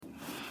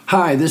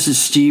Hi, this is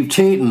Steve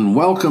Tayton.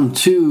 Welcome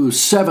to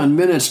 7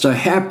 Minutes to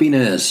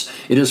Happiness.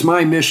 It is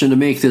my mission to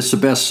make this the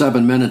best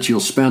 7 minutes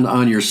you'll spend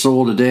on your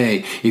soul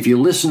today. If you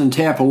listen and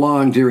tap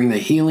along during the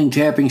healing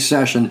tapping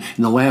session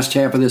in the last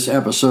half of this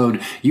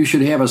episode, you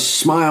should have a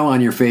smile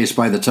on your face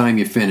by the time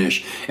you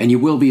finish, and you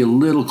will be a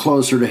little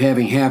closer to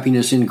having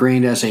happiness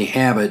ingrained as a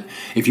habit.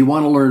 If you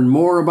want to learn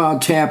more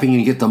about tapping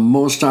and get the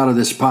most out of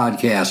this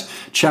podcast,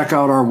 check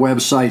out our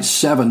website,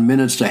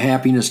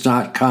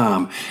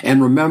 7minutes-to-happiness.com.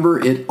 And remember,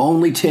 it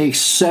only takes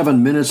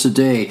 7 minutes a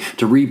day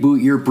to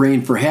reboot your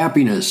brain for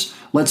happiness.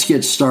 Let's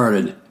get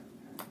started.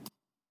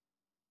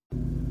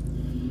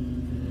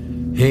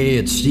 Hey,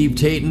 it's Steve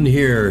Tayton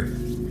here.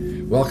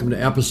 Welcome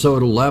to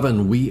episode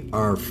 11. We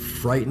are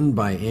frightened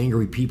by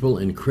angry people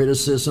and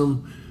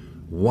criticism.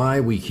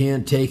 Why we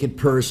can't take it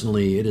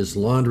personally. It is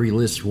Laundry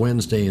List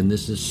Wednesday, and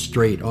this is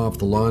straight off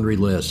the laundry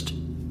list.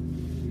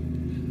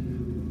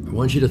 I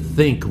want you to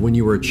think when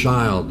you were a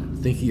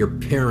child. Think of your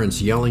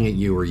parents yelling at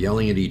you or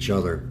yelling at each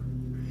other.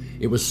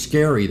 It was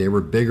scary. They were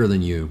bigger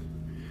than you.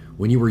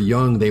 When you were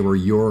young, they were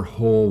your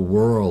whole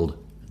world.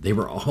 They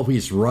were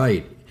always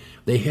right.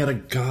 They had a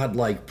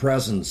godlike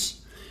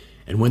presence.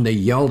 And when they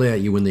yelled at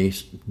you, when they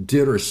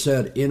did or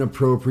said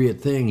inappropriate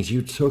things,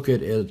 you took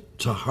it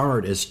to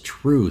heart as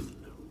truth.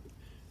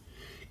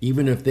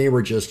 Even if they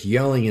were just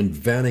yelling and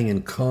venting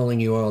and calling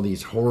you all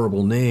these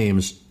horrible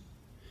names,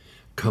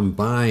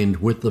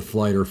 combined with the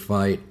flight or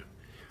fight,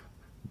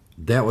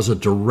 that was a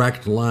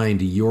direct line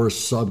to your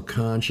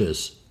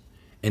subconscious.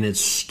 And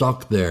it's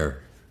stuck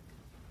there.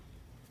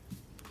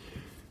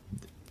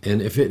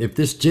 And if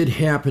this did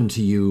happen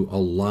to you a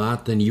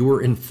lot, then you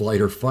were in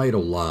flight or fight a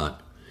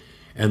lot.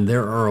 And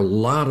there are a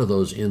lot of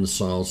those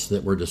insults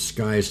that were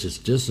disguised as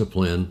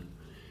discipline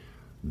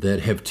that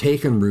have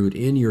taken root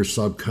in your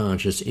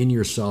subconscious, in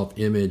your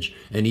self-image,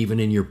 and even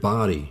in your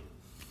body.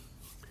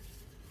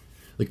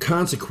 The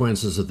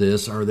consequences of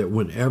this are that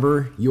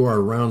whenever you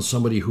are around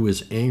somebody who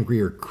is angry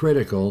or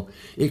critical,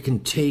 it can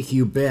take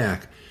you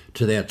back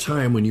to that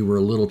time when you were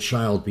a little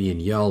child being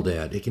yelled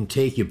at. It can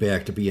take you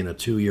back to being a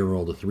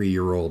 2-year-old, a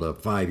 3-year-old, a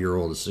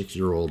 5-year-old, a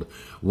 6-year-old,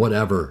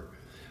 whatever.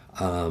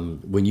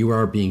 When you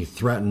are being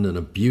threatened and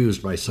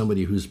abused by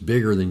somebody who's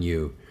bigger than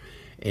you.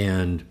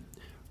 And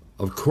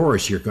of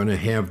course, you're going to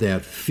have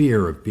that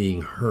fear of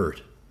being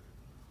hurt.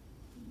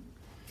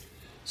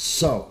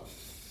 So,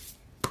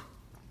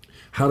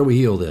 how do we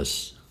heal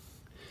this?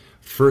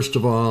 First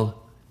of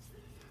all,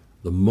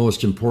 the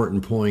most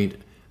important point,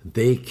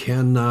 they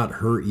cannot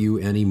hurt you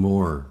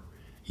anymore.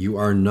 You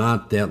are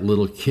not that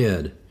little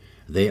kid.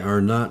 They are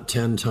not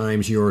 10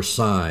 times your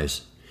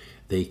size.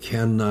 They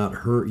cannot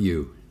hurt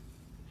you.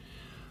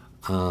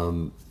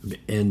 And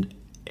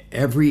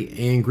every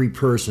angry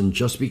person,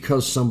 just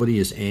because somebody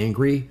is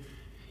angry,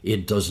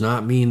 it does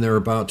not mean they're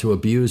about to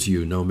abuse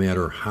you, no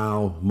matter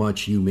how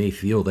much you may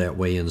feel that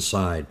way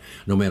inside,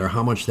 no matter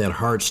how much that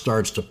heart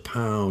starts to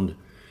pound,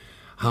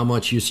 how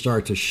much you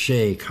start to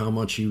shake, how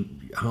much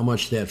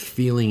that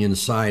feeling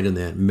inside and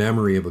that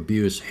memory of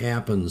abuse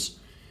happens.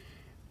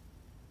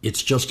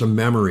 It's just a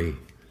memory,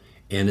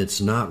 and it's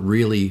not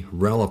really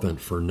relevant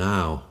for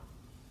now.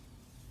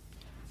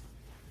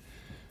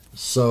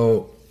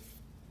 So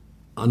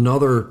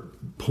another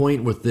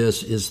point with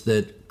this is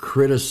that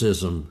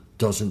criticism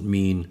doesn't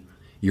mean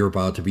you're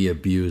about to be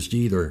abused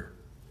either.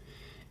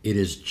 It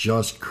is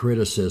just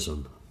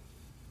criticism.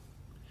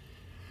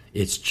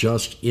 It's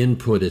just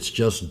input, it's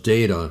just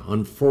data.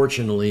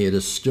 Unfortunately, it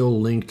is still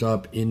linked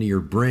up into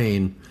your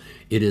brain.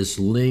 It is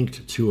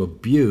linked to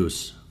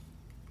abuse.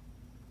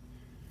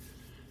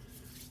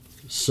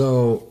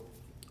 So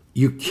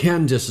you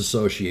can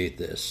disassociate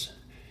this.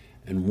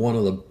 And one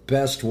of the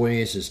best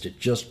ways is to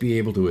just be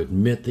able to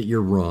admit that you're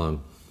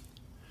wrong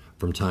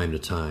from time to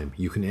time.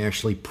 You can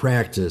actually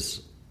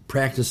practice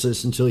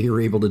this until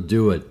you're able to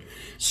do it.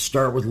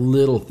 Start with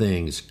little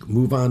things,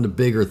 move on to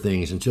bigger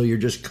things until you're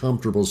just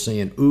comfortable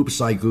saying,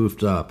 oops, I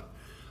goofed up.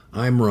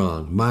 I'm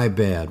wrong, my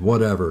bad,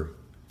 whatever.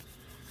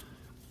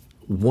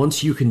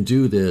 Once you can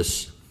do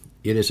this,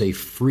 it is a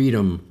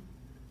freedom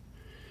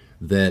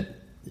that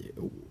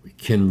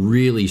can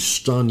really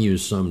stun you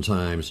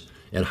sometimes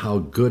at how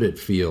good it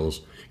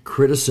feels.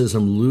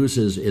 Criticism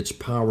loses its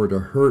power to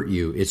hurt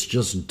you. It's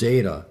just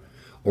data,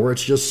 or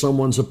it's just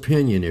someone's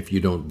opinion if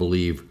you don't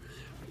believe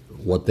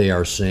what they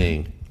are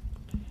saying.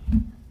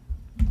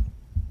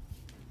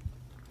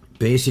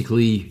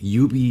 Basically,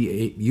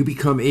 you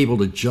become able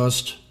to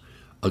just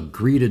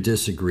agree to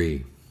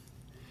disagree.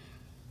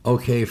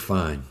 Okay,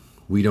 fine,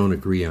 we don't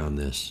agree on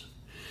this.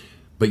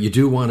 But you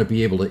do want to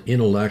be able to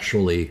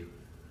intellectually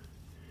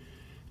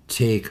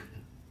take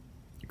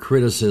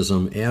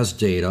criticism as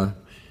data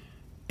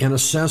and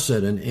assess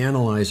it and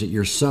analyze it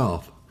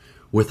yourself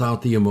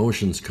without the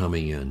emotions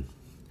coming in.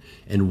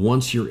 And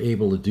once you're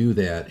able to do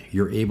that,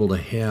 you're able to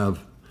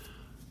have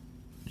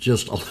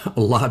just a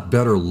lot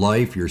better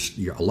life,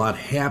 you're a lot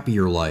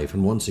happier life.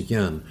 And once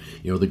again,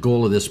 the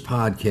goal of this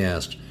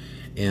podcast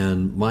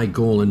and my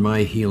goal in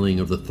my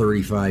healing of the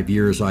 35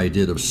 years I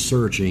did of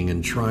searching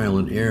and trial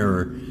and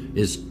error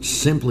is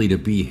simply to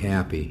be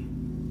happy.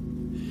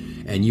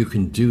 And you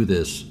can do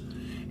this.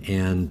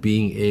 And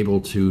being able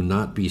to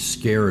not be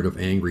scared of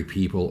angry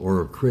people or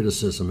of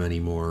criticism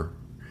anymore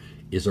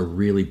is a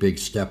really big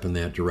step in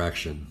that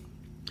direction.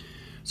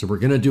 So we're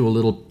going to do a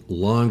little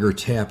longer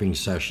tapping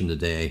session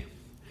today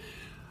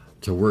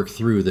to work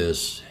through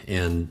this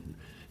and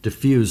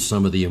diffuse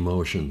some of the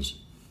emotions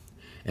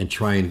and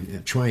try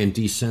and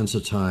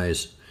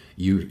desensitize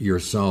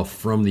yourself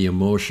from the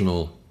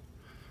emotional,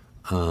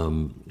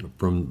 from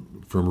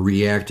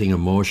reacting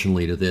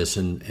emotionally to this.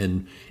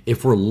 And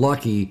if we're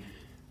lucky,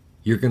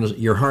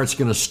 your heart's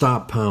gonna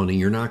stop pounding.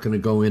 You're not gonna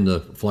go into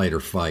flight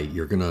or fight.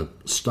 You're gonna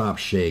stop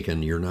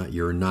shaking.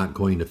 You're not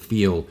going to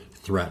feel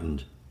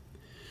threatened.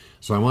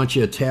 So I want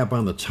you to tap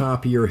on the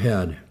top of your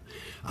head.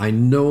 I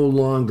no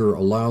longer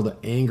allow the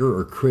anger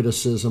or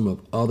criticism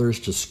of others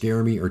to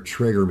scare me or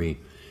trigger me.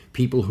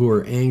 People who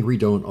are angry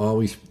don't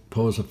always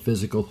pose a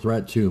physical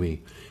threat to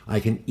me. I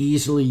can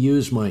easily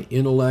use my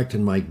intellect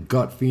and my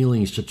gut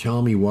feelings to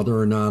tell me whether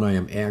or not I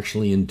am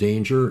actually in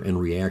danger and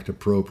react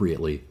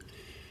appropriately.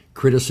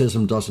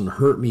 Criticism doesn't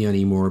hurt me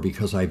anymore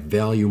because I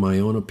value my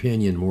own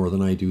opinion more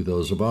than I do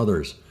those of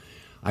others.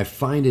 I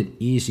find it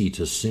easy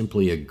to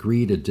simply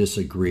agree to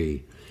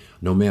disagree.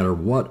 No matter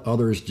what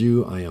others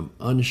do, I am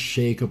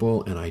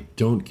unshakable, and I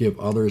don't give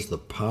others the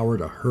power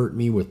to hurt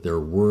me with their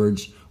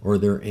words or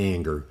their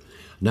anger.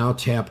 Now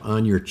tap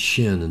on your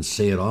chin and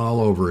say it all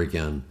over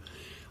again.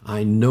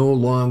 I no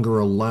longer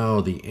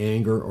allow the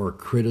anger or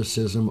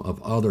criticism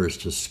of others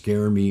to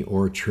scare me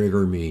or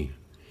trigger me.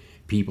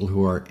 People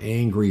who are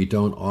angry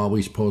don't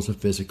always pose a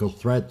physical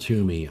threat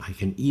to me. I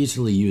can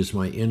easily use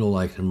my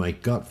intellect and my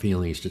gut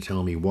feelings to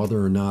tell me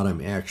whether or not I'm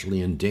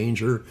actually in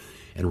danger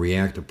and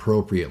react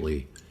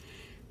appropriately.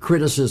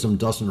 Criticism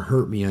doesn't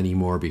hurt me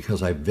anymore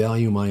because I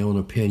value my own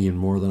opinion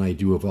more than I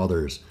do of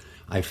others.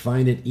 I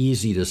find it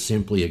easy to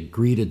simply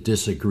agree to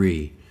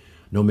disagree.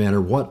 No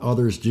matter what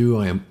others do,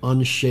 I am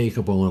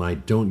unshakable, and I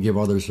don't give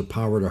others the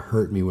power to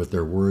hurt me with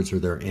their words or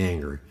their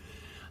anger.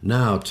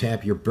 Now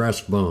tap your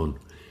breastbone.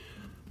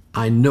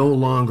 I no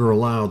longer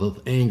allow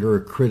the anger or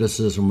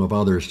criticism of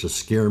others to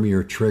scare me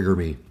or trigger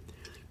me.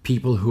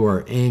 People who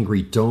are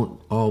angry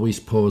don't always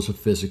pose a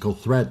physical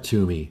threat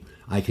to me.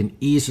 I can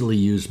easily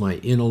use my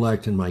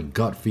intellect and my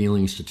gut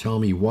feelings to tell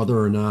me whether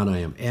or not I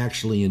am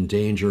actually in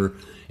danger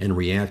and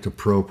react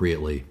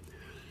appropriately.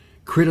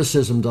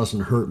 Criticism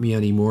doesn't hurt me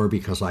anymore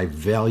because I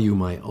value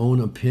my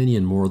own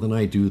opinion more than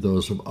I do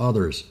those of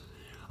others.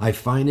 I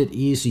find it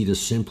easy to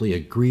simply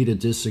agree to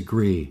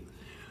disagree.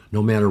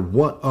 No matter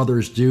what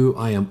others do,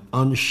 I am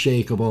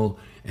unshakable,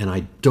 and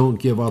I don't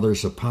give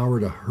others the power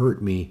to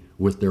hurt me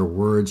with their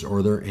words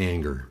or their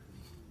anger.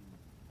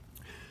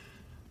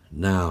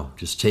 Now,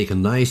 just take a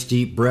nice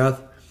deep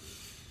breath,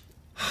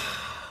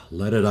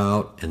 let it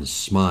out, and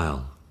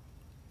smile.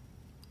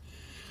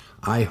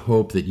 I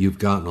hope that you've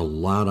gotten a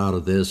lot out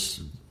of this,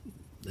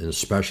 and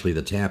especially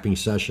the tapping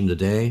session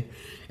today,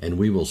 and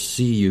we will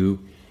see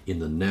you in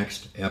the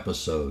next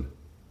episode.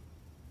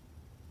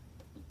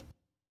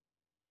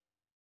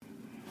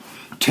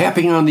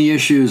 Tapping on the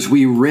issues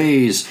we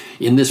raise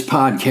in this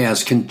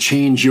podcast can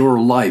change your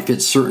life.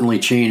 It certainly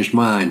changed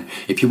mine.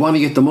 If you want to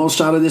get the most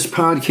out of this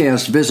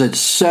podcast, visit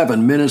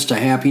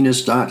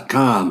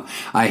 7minutetohappiness.com.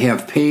 I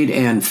have paid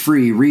and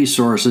free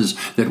resources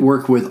that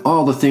work with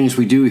all the things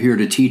we do here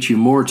to teach you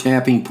more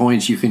tapping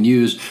points you can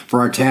use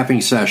for our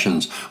tapping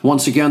sessions.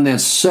 Once again,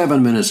 that's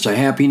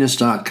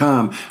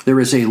 7minutetohappiness.com. There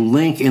is a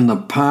link in the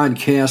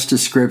podcast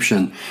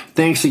description.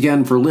 Thanks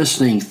again for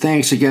listening.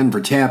 Thanks again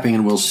for tapping,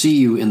 and we'll see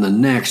you in the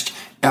next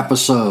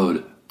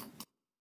episode.